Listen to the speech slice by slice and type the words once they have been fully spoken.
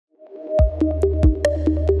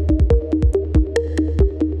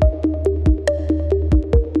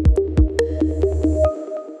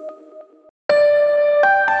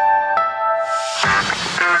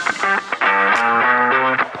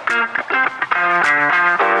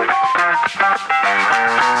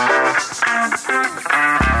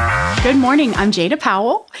Good morning. I'm Jada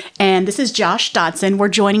Powell, and this is Josh Dotson. We're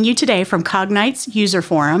joining you today from Cognite's User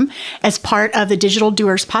Forum as part of the Digital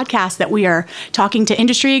Doers podcast that we are talking to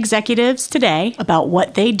industry executives today about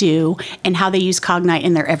what they do and how they use Cognite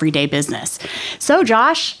in their everyday business. So,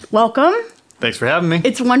 Josh, welcome. Thanks for having me.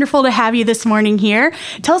 It's wonderful to have you this morning here.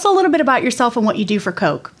 Tell us a little bit about yourself and what you do for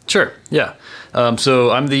Koch. Sure, yeah.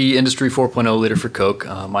 So I'm the Industry 4.0 leader for Koch.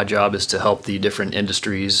 My job is to help the different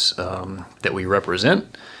industries that we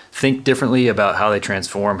represent think differently about how they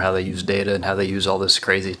transform, how they use data, and how they use all this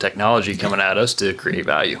crazy technology coming at us to create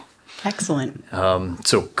value. Excellent.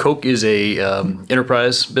 So Koch is a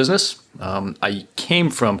enterprise business. I came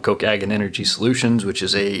from Koch Ag and Energy Solutions, which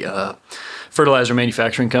is a fertilizer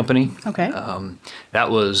manufacturing company. Okay.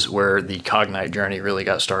 That was where the Cognite journey really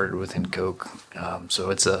got started within Koch. So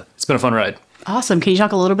it's been a fun ride. Awesome. Can you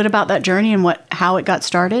talk a little bit about that journey and how it got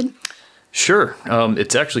started? Sure.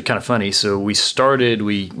 It's actually kind of funny. So we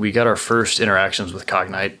got our first interactions with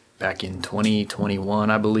Cognite back in 2021,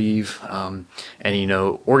 I believe. And,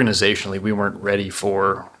 organizationally, we weren't ready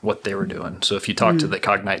for what they were doing. So if you talk to the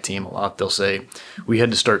Cognite team a lot, they'll say we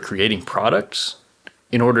had to start creating products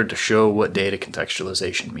in order to show what data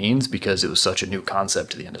contextualization means because it was such a new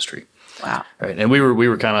concept to the industry. Wow. Right. And we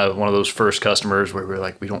were kind of one of those first customers where we were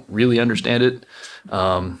like, we don't really understand it.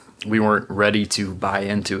 We weren't ready to buy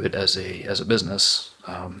into it as a business.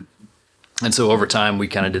 And so over time, we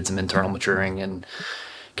kind of did some internal maturing and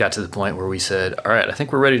got to the point where we said, all right, I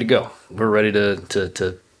think we're ready to go. We're ready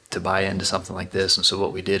to buy into something like this. And so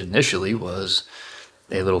what we did initially was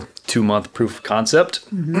a little 2-month proof of concept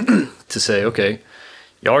to say, okay,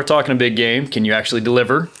 y'all are talking a big game. Can you actually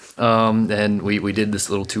deliver? And we did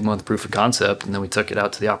this little 2-month proof of concept, and then we took it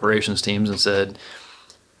out to the operations teams and said,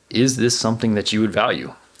 is this something that you would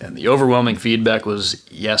value? And the overwhelming feedback was,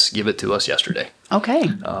 yes, give it to us yesterday. Okay.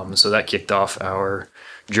 So that kicked off our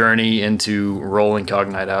journey into rolling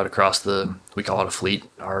Cognite out across we call it a fleet,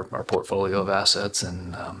 our portfolio of assets,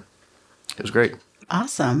 and it was great.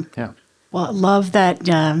 Awesome. Yeah. Well, I love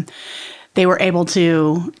that they were able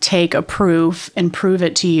to take a proof and prove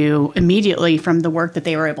it to you immediately from the work that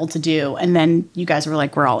they were able to do. And then you guys were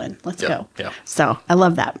like, we're all in. Let's go. Yeah. So I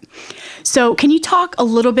love that. So can you talk a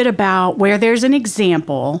little bit about where there's an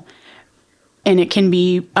example, and it can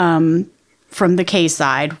be from the case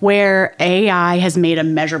side, where AI has made a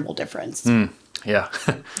measurable difference? Yeah.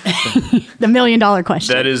 The $1 million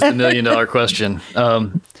question. That is the $1 million question.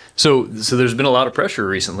 So there's been a lot of pressure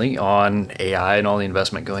recently on AI and all the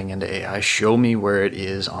investment going into AI. Show me where it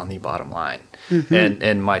is on the bottom line.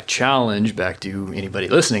 And my challenge back to anybody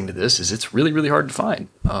listening to this is it's really, really hard to find.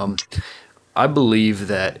 I believe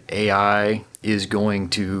that AI is going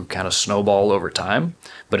to kind of snowball over time,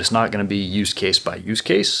 but it's not going to be use case by use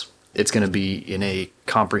case. It's going to be in a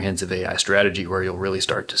comprehensive AI strategy where you'll really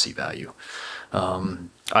start to see value.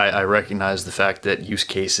 I recognize the fact that use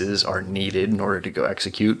cases are needed in order to go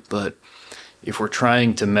execute, but if we're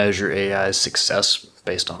trying to measure AI's success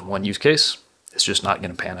based on one use case, it's just not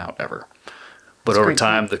going to pan out ever. But over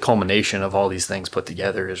time, the culmination of all these things put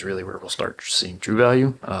together is really where we'll start seeing true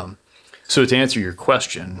value. So to answer your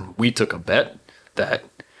question, we took a bet that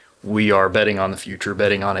we are betting on the future,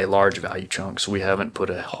 betting on a large value chunk. So we haven't put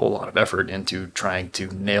a whole lot of effort into trying to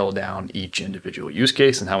nail down each individual use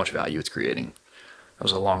case and how much value it's creating. That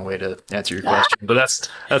was a long way to answer your question, but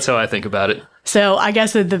that's how I think about it. So I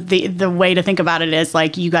guess the way to think about it is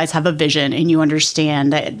like you guys have a vision and you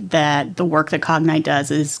understand that the work that Cognite does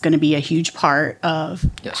is going to be a huge part of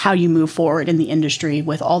how you move forward in the industry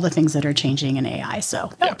with all the things that are changing in AI.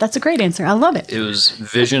 So that's a great answer. I love it. It was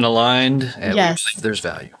vision aligned, and we believe there's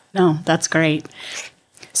value. No, that's great.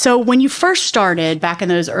 So when you first started back in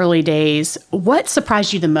those early days, what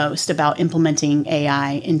surprised you the most about implementing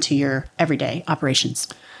AI into your everyday operations?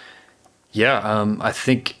 Yeah, I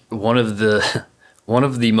think one of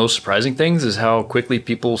the most surprising things is how quickly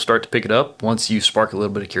people start to pick it up once you spark a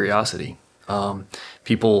little bit of curiosity.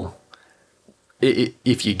 People,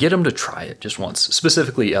 if you get them to try it just once,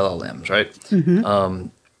 specifically LLMs,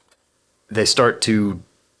 right? They start to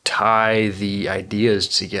tie the ideas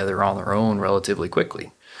together on their own relatively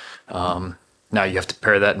quickly. Now you have to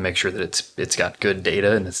pair that and make sure that it's got good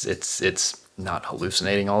data and it's not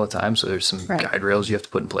hallucinating all the time. So there's some guide rails you have to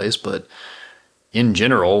put in place. But in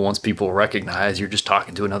general, once people recognize you're just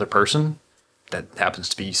talking to another person that happens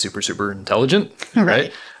to be super, super intelligent,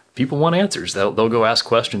 right? People want answers. They'll go ask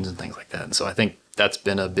questions and things like that. And so I think that's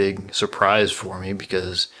been a big surprise for me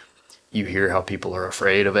because you hear how people are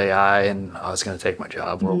afraid of AI and, oh, it's going to take my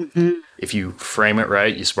job. Well, if you frame it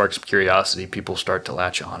right, you spark some curiosity, people start to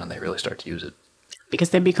latch on and they really start to use it. because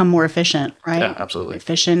they become more efficient, right? Yeah, absolutely.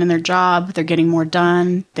 Efficient in their job, they're getting more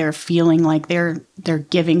done, they're feeling like they're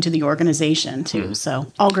giving to the organization too.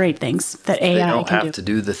 So all great things that AI They don't can have do. to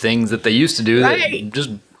do the things that they used to do Right. that just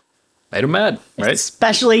made them mad, right?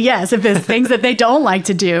 Especially, yes, if it's things that they don't like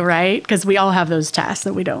to do, right? Because we all have those tasks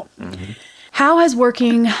that we don't. How has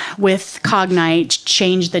working with Cognite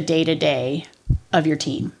changed the day-to-day of your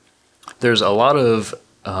team? There's a lot of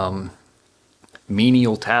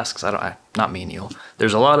menial tasks. Not menial.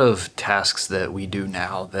 There's a lot of tasks that we do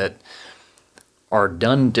now that are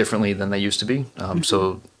done differently than they used to be.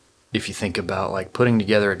 So if you think about like putting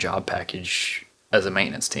together a job package as a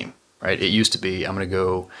maintenance team, right? It used to be, I'm going to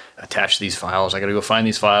go attach these files. I got to go find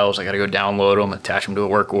these files. I got to go download them, attach them to a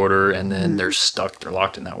work order, and then they're stuck. They're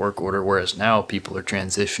locked in that work order. Whereas now people are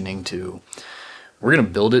transitioning to, we're going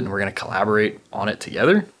to build it and we're going to collaborate on it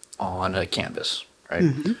together on a canvas, right?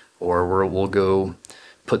 Or we'll go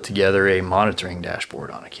put together a monitoring dashboard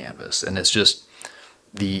on a canvas. And it's just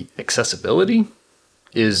the accessibility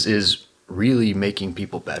is really making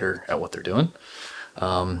people better at what they're doing.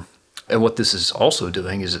 And what this is also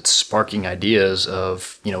doing is it's sparking ideas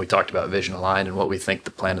of, we talked about vision aligned and what we think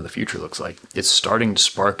the plan of the future looks like. It's starting to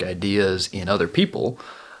spark ideas in other people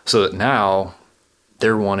so that now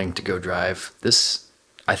they're wanting to go drive this.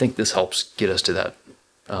 I think this helps get us to that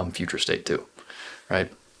future state too,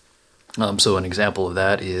 right? So an example of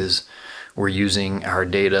that is we're using our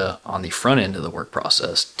data on the front end of the work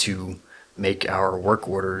process to make our work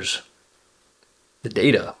orders, the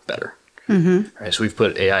data better. Right, so we've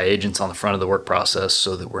put AI agents on the front of the work process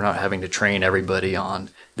so that we're not having to train everybody on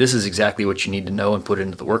this is exactly what you need to know and put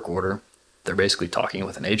into the work order. They're basically talking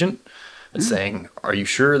with an agent and saying, "Are you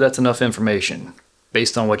sure that's enough information?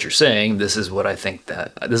 Based on what you're saying, this is what I think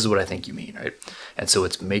you mean," right? And so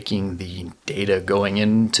it's making the data going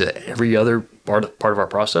into every other part of our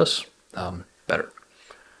process better,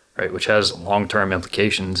 right? Which has long-term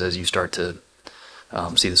implications as you start to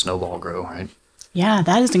see the snowball grow, right? Yeah,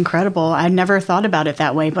 that is incredible. I never thought about it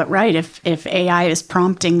that way. But right, if AI is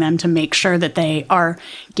prompting them to make sure that they are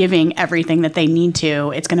giving everything that they need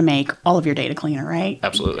to, it's going to make all of your data cleaner, right?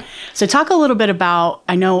 Absolutely. So talk a little bit about,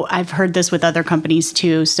 I know I've heard this with other companies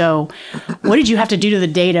too. So what did you have to do to the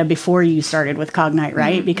data before you started with Cognite,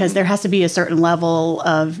 right? Because there has to be a certain level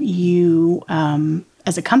of you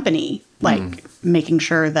as a company, like making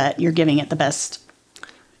sure that you're giving it the best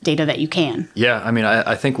data that you can. Yeah, I mean,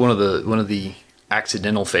 I think one of the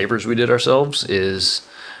accidental favors we did ourselves is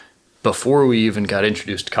before we even got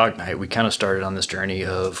introduced to Cognite, we kind of started on this journey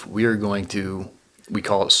of we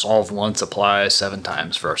call it solve once, apply 7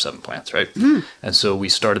 times for our 7 plants, right? And so we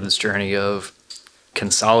started this journey of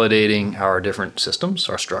consolidating our different systems,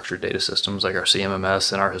 our structured data systems like our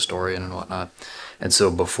CMMS and our historian and whatnot. And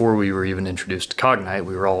so before we were even introduced to Cognite,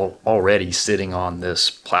 we were already sitting on this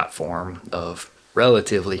platform of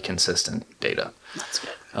relatively consistent data. That's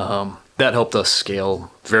good. That helped us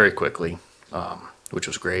scale very quickly, which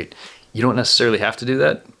was great. You don't necessarily have to do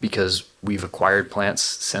that because we've acquired plants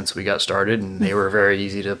since we got started and they were very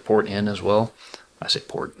easy to port in as well. I say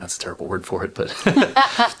port, that's a terrible word for it, but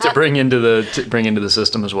to bring into the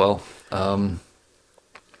system as well. And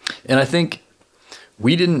I think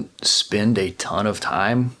we didn't spend a ton of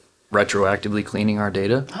time retroactively cleaning our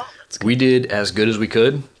data. Oh, that's good. We did as good as we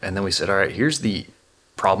could. And then we said, all right, here's the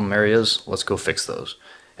problem areas. Let's go fix those.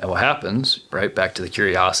 And what happens, right, back to the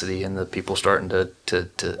curiosity and the people starting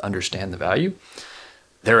to understand the value,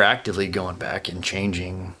 they're actively going back and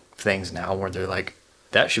changing things now where they're like,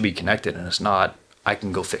 that should be connected and it's not. I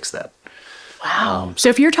can go fix that. Wow. So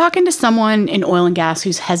if you're talking to someone in oil and gas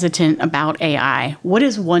who's hesitant about AI, what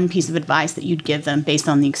is one piece of advice that you'd give them based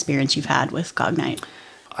on the experience you've had with Cognite?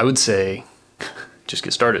 I would say just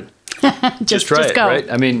get started. just try it, go. right?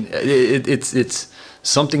 I mean, it's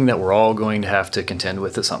something that we're all going to have to contend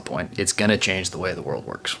with at some point. It's going to change the way the world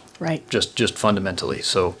works. Right. Just fundamentally.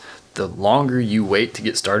 So the longer you wait to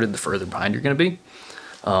get started, the further behind you're going to be.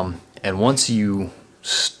 And once you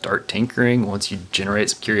start tinkering, once you generate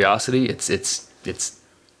some curiosity, it's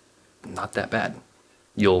not that bad.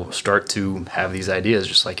 You'll start to have these ideas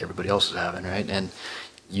just like everybody else is having, right? And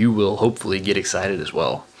you will hopefully get excited as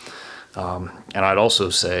well. And I'd also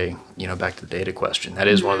say, back to the data question, that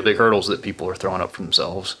is one of the big hurdles that people are throwing up for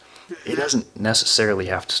themselves. It doesn't necessarily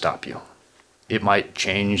have to stop you. It might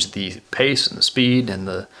change the pace and the speed and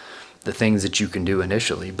the things that you can do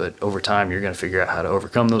initially, but over time you're going to figure out how to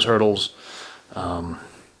overcome those hurdles. And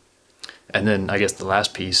then I guess the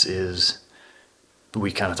last piece is,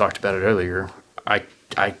 we kind of talked about it earlier, I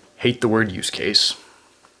hate the word use case.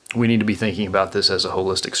 We need to be thinking about this as a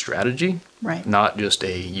holistic strategy, Right. not just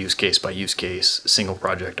a use case by use case, single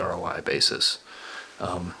project ROI basis.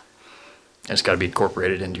 And it's got to be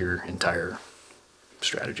incorporated into your entire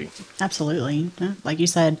strategy. Absolutely. Like you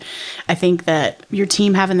said, I think that your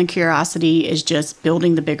team having the curiosity is just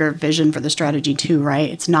building the bigger vision for the strategy too, right?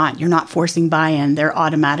 It's not, you're not forcing buy-in. They're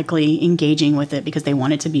automatically engaging with it because they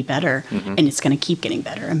want it to be better, and it's going to keep getting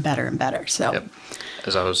better and better and better. So yep.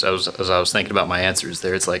 As I was thinking about my answers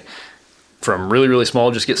there, it's like from really, really small,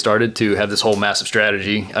 just get started, to have this whole massive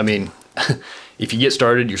strategy. I mean, if you get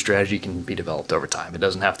started, your strategy can be developed over time. It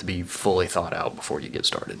doesn't have to be fully thought out before you get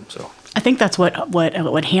started. So I think that's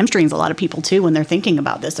what hamstrings a lot of people too when they're thinking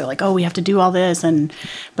about this. They're like, oh, we have to do all this,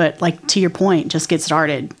 but like to your point, just get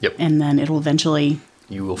started. Yep. And then it'll eventually,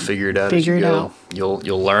 you will figure it out as you go.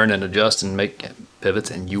 You'll learn and adjust and make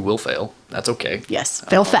pivots, and you will fail. That's okay. Yes,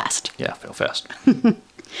 fail fast. Yeah, fail fast.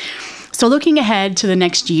 So looking ahead to the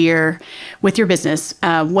next year with your business,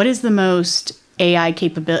 what is the AI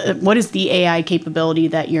capability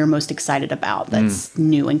that you're most excited about that's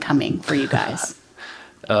new and coming for you guys?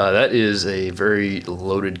 That is a very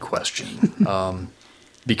loaded question,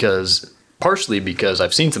 partially because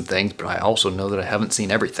I've seen some things, but I also know that I haven't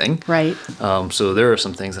seen everything. Right. So there are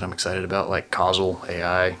some things that I'm excited about, like causal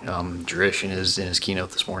AI. Jarish in his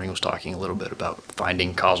keynote this morning was talking a little bit about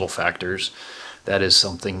finding causal factors. That is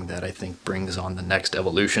something that I think brings on the next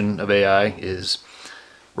evolution of AI. Is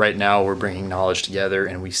right now we're bringing knowledge together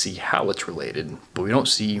and we see how it's related, but we don't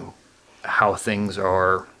see how things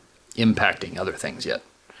are impacting other things yet.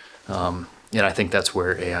 And I think that's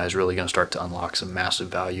where AI is really going to start to unlock some massive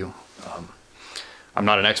value. I'm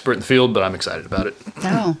not an expert in the field, but I'm excited about it.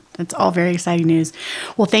 Oh, that's all very exciting news.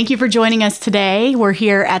 Well, thank you for joining us today. We're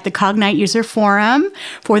here at the Cognite User Forum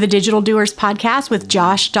for the Digital Doers podcast with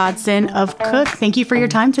Josh Dotson of Koch. Thank you for your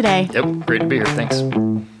time today. Yep, great to be here. Thanks.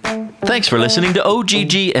 Thanks for listening to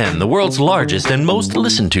OGGN, the world's largest and most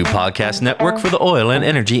listened to podcast network for the oil and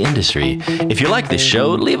energy industry. If you like this show,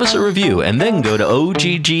 leave us a review and then go to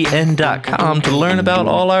OGGN.com to learn about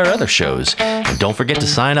all our other shows. And don't forget to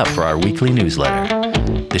sign up for our weekly newsletter.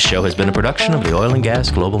 This show has been a production of the Oil and Gas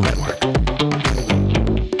Global Network.